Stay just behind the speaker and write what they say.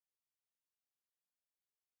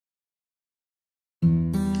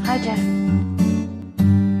Hi, Jeff.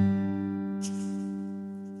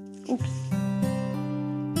 Oops.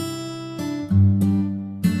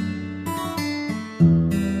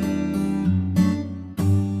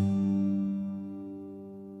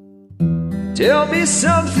 Tell me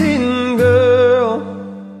something, girl.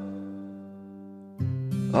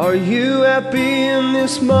 Are you happy in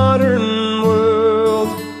this modern world?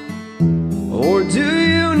 Or do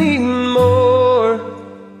you need more?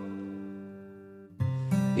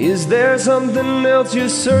 Is there something else you're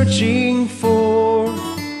searching for?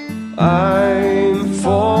 I'm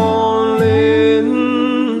falling.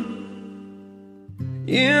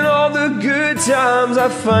 In all the good times I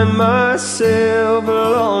find myself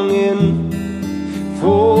longing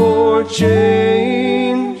for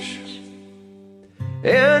change,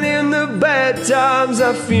 and in the bad times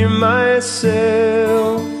I fear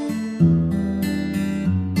myself.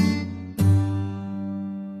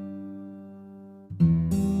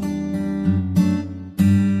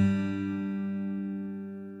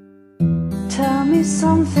 Tell me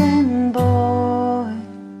something, boy.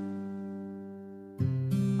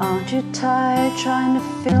 Aren't you tired trying to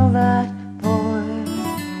fill that void?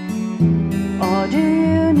 Or do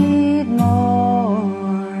you need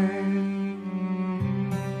more?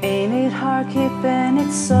 Ain't it hard keeping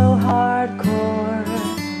it so hardcore?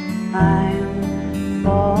 I'm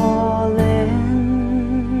falling.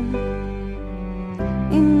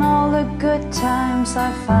 In all the good times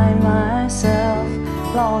I find myself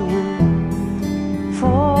longing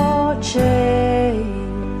for change,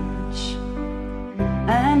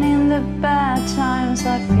 and in the bad times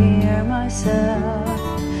I fear myself.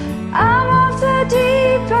 I'm off the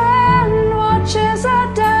deep end, watch as I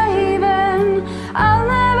dive in. I'll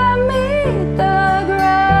never meet the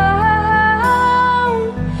ground.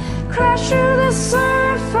 Crash through the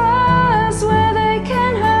surface where they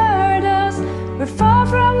can hurt us. We're far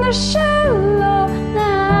from the shallow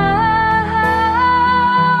now.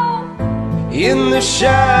 In the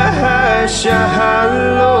shallow,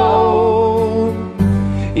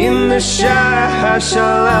 in the shallow,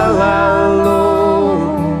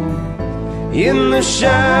 in the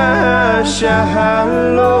shallow,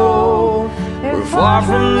 we're far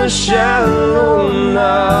from the shallow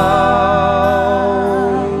now.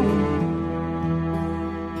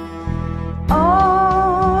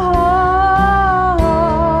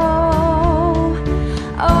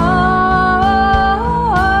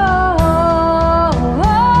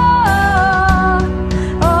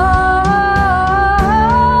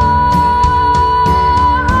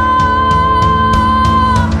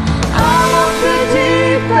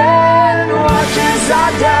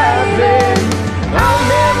 I'll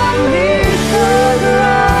never meet the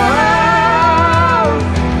ground.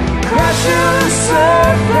 Crash through the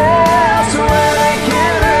surface where they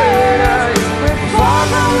can hurt us. We're far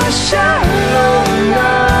from the shallow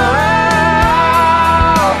now.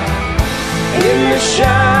 In the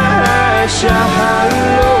shallow,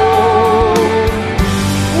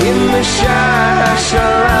 in the shallow,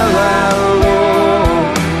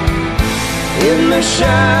 in the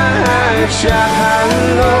shallow,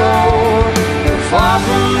 we're far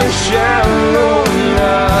from the shallow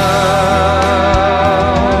now.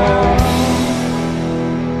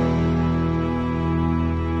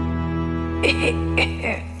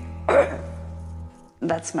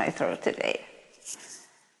 That's my throat today.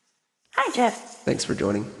 Hi, Jeff. Thanks for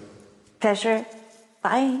joining. Pleasure.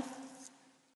 Bye.